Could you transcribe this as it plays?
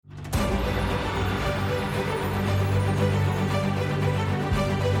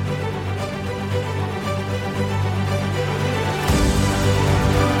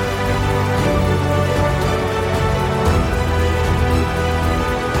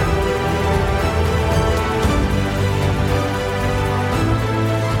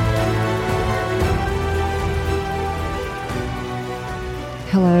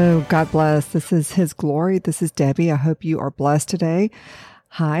God bless. This is His Glory. This is Debbie. I hope you are blessed today.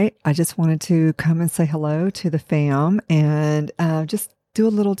 Hi, I just wanted to come and say hello to the fam and just do a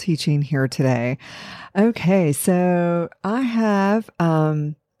little teaching here today. Okay, so I have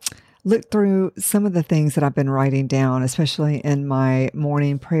looked through some of the things that I've been writing down, especially in my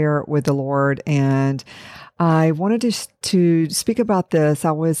morning prayer with the Lord, and I wanted to speak about this. I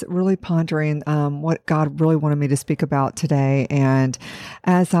was really pondering what God really wanted me to speak about today. And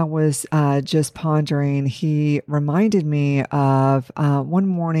as I was just pondering, He reminded me of one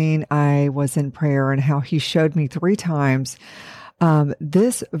morning I was in prayer and how He showed me 3 times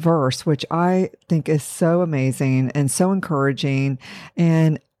this verse, which I think is so amazing and so encouraging.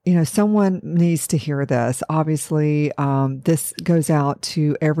 And someone needs to hear this. Obviously, this goes out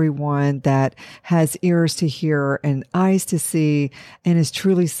to everyone that has ears to hear and eyes to see and is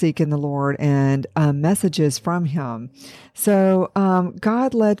truly seeking the Lord and messages from Him. So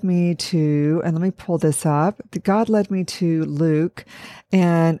God led me to, and let me pull this up. God led me to Luke,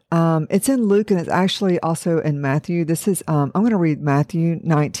 and it's in Luke, and it's actually also in Matthew. This is, I'm going to read Matthew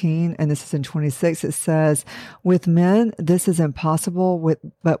 19, and this is in 26. It says, "With men, this is impossible,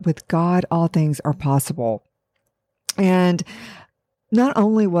 but with God, all things are possible." And not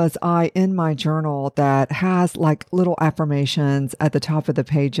only was I in my journal that has like little affirmations at the top of the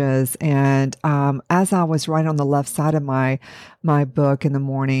pages, and as I was right on the left side of my book in the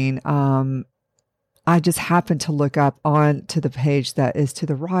morning, I just happened to look up on to the page that is to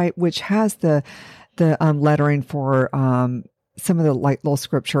the right, which has the lettering for some of the like little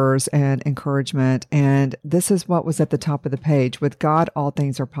scriptures and encouragement. And this is what was at the top of the page: "With God, all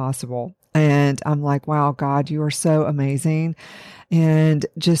things are possible." And I'm like, wow, God, you are so amazing and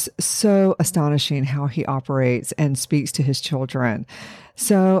just so astonishing how He operates and speaks to His children.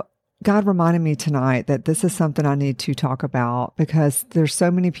 So God reminded me tonight that this is something I need to talk about, because there's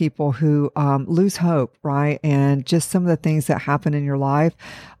so many people who lose hope, right? And just some of the things that happen in your life,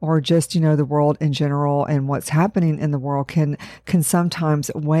 or just, the world in general and what's happening in the world can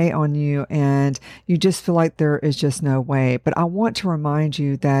sometimes weigh on you, and you just feel like there is just no way. But I want to remind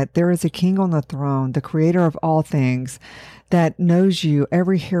you that there is a King on the throne, the Creator of all things, that knows you,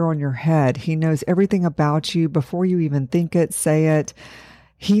 every hair on your head. He knows everything about you before you even think it, say it.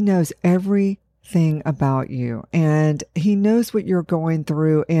 He knows everything about you, and He knows what you're going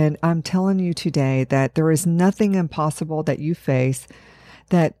through. And I'm telling you today that there is nothing impossible that you face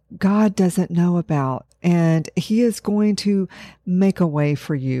that God doesn't know about. And He is going to make a way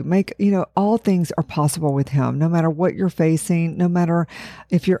for you. All things are possible with Him, no matter what you're facing, no matter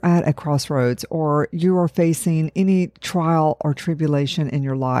if you're at a crossroads or you are facing any trial or tribulation in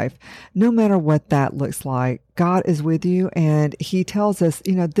your life, no matter what that looks like, God is with you. And He tells us,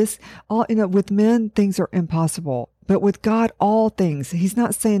 with men, things are impossible. But with God, all things. He's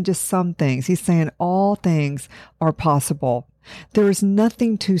not saying just some things. He's saying all things are possible. There is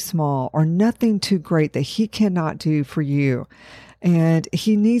nothing too small or nothing too great that He cannot do for you. And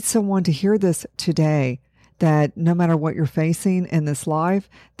He needs someone to hear this today, that no matter what you're facing in this life,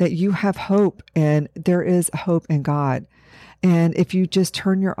 that you have hope, and there is hope in God. And if you just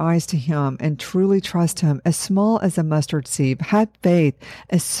turn your eyes to Him and truly trust Him, as small as a mustard seed, have faith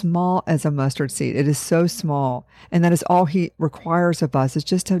as small as a mustard seed. It is so small. And that is all He requires of us, is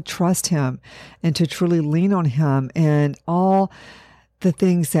just to trust Him and to truly lean on Him. And all the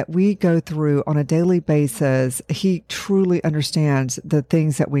things that we go through on a daily basis, He truly understands the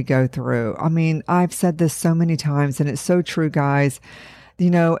things that we go through. I mean, I've said this so many times, and it's so true, guys.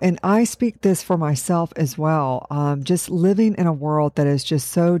 And I speak this for myself as well. Just living in a world that is just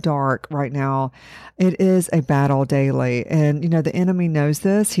so dark right now, it is a battle daily. And, the enemy knows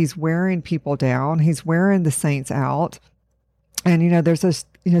this. He's wearing people down. He's wearing the saints out. And, there's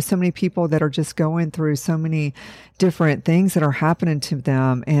so many people that are just going through so many different things that are happening to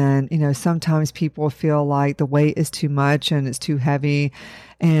them. And, sometimes people feel like the weight is too much and it's too heavy,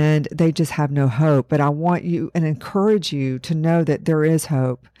 and they just have no hope. But I want you and encourage you to know that there is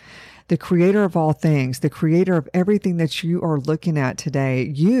hope. The Creator of all things, the Creator of everything that you are looking at today,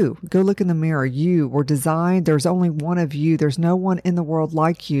 you, go look in the mirror. You were designed. There's only one of you. There's no one in the world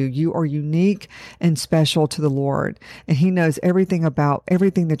like you. You are unique and special to the Lord. And He knows everything about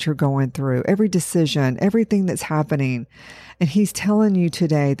everything that you're going through, every decision, everything that's happening. And He's telling you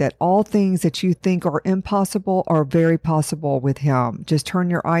today that all things that you think are impossible are very possible with Him. Just turn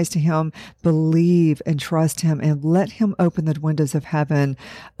your eyes to Him, believe and trust Him, and let Him open the windows of heaven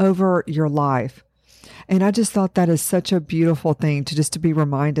over your life. And I just thought that is such a beautiful thing to be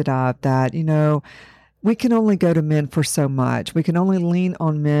reminded of, that, we can only go to men for so much. We can only lean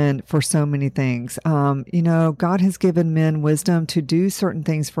on men for so many things. God has given men wisdom to do certain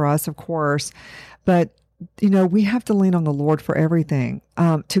things for us, of course, but we have to lean on the Lord for everything,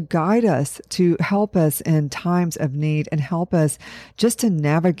 to guide us, to help us in times of need, and help us just to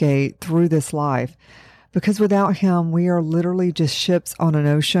navigate through this life. Because without him, we are literally just ships on an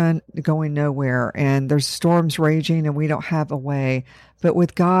ocean going nowhere, and there's storms raging and we don't have a way. But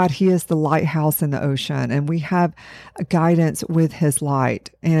with God, he is the lighthouse in the ocean, and we have guidance with his light.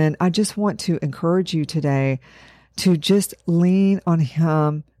 And I just want to encourage you today to just lean on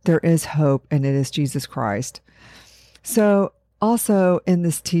him. There is hope, and it is Jesus Christ. So also in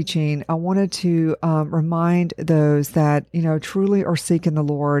this teaching, I wanted to remind those that, truly are seeking the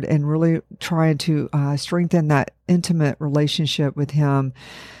Lord and really trying to strengthen that intimate relationship with him,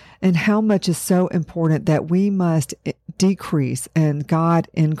 and how much is so important that we must decrease and God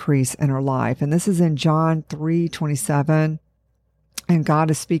increase in our life. And this is in John 3:27. And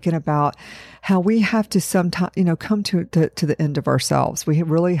God is speaking about how we have to sometimes, come to the end of ourselves. We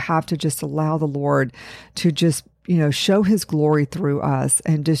really have to just allow the Lord to just, show his glory through us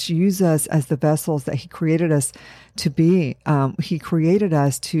and just use us as the vessels that he created us to be. He created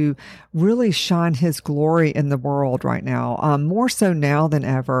us to really shine his glory in the world right now, more so now than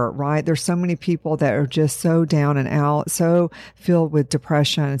ever, right? There's so many people that are just so down and out, so filled with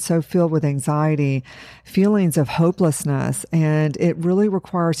depression, so filled with anxiety, feelings of hopelessness. And it really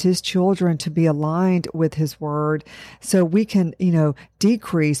requires his children to be aligned with his word so we can,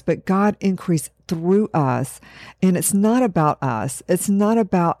 decrease, but God increase through us. And it's not about us. It's not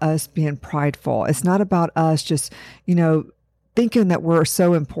about us being prideful. It's not about us just, thinking that we're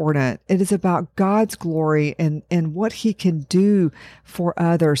so important. It is about God's glory and what he can do for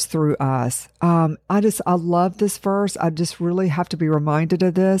others through us. I love this verse. I just really have to be reminded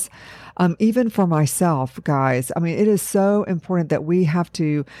of this. Even for myself, guys. I mean, it is so important that we have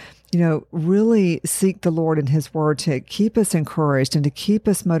to, really seek the Lord in his word to keep us encouraged and to keep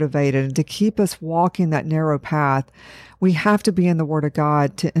us motivated and to keep us walking that narrow path. We have to be in the word of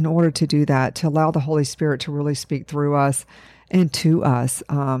God in order to do that, to allow the Holy Spirit to really speak through us and to us.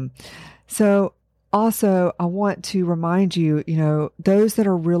 So also, I want to remind you, those that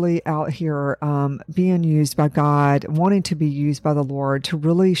are really out here being used by God, wanting to be used by the Lord to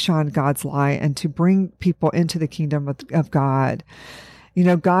really shine God's light and to bring people into the kingdom of God.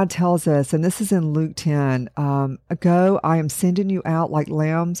 God tells us, and this is in Luke 10, go, I am sending you out like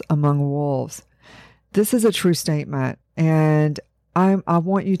lambs among wolves. This is a true statement. And I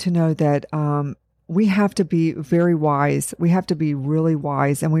want you to know that we have to be very wise. We have to be really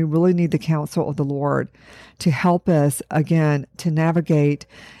wise, and we really need the counsel of the Lord to help us, again, to navigate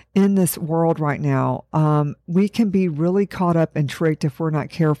in this world right now. We can be really caught up and tricked if we're not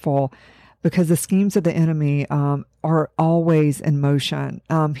careful, because the schemes of the enemy are always in motion.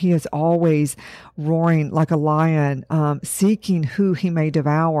 He is always roaring like a lion, seeking who he may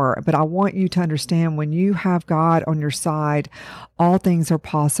devour. But I want you to understand, when you have God on your side, all things are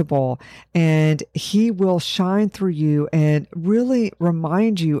possible, and he will shine through you and really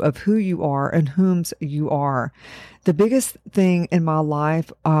remind you of who you are and whom's you are. The biggest thing in my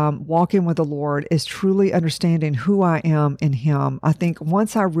life, walking with the Lord, is truly understanding who I am in him. I think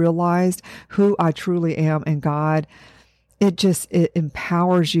once I realized who I truly am in God, it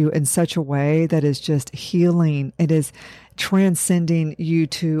empowers you in such a way that is just healing. It is transcending you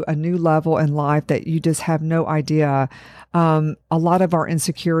to a new level in life that you just have no idea. A lot of our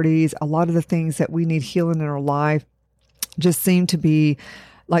insecurities, a lot of the things that we need healing in our life just seem to be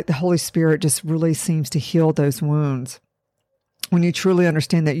like the Holy Spirit just really seems to heal those wounds. When you truly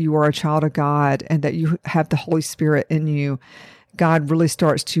understand that you are a child of God and that you have the Holy Spirit in you, God really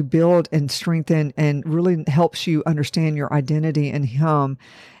starts to build and strengthen and really helps you understand your identity in him.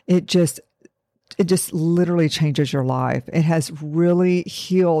 It just literally changes your life. It has really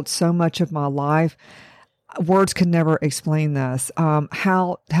healed so much of my life. Words can never explain this.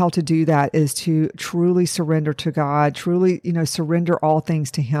 How to do that is to truly surrender to God, truly, surrender all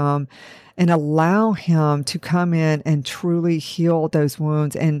things to him, and allow him to come in and truly heal those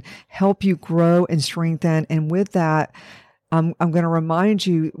wounds and help you grow and strengthen. And with that, I'm going to remind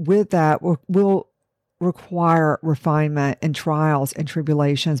you, with that will require refinement and trials and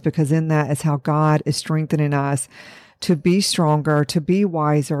tribulations, because in that is how God is strengthening us to be stronger, to be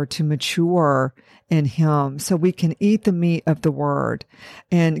wiser, to mature in him, so we can eat the meat of the word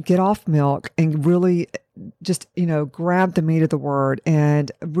and get off milk and really just, grab the meat of the word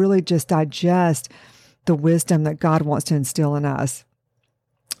and really just digest the wisdom that God wants to instill in us.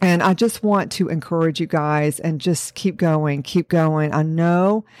 And I just want to encourage you guys and just keep going, keep going. I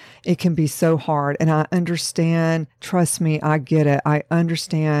know it can be so hard, and I understand. Trust me, I get it. I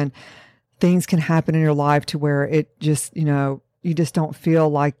understand things can happen in your life to where it just, you just don't feel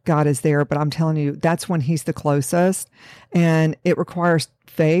like God is there. But I'm telling you, that's when He's the closest. And it requires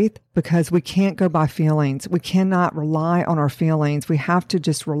faith, because we can't go by feelings. We cannot rely on our feelings. We have to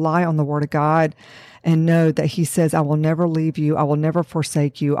just rely on the Word of God and know that He says, I will never leave you. I will never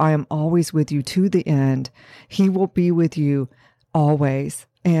forsake you. I am always with you to the end. He will be with you always.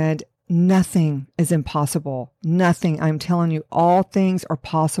 And nothing is impossible. Nothing. I'm telling you, all things are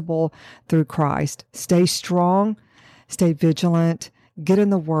possible through Christ. Stay strong, stay vigilant, get in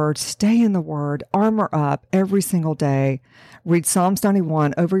the Word, stay in the Word, armor up every single day. Read Psalms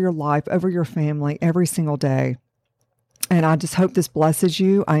 91 over your life, over your family every single day. And I just hope this blesses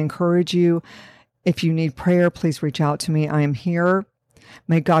you. I encourage you. If you need prayer, please reach out to me. I am here.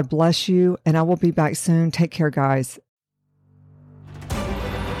 May God bless you, and I will be back soon. Take care, guys.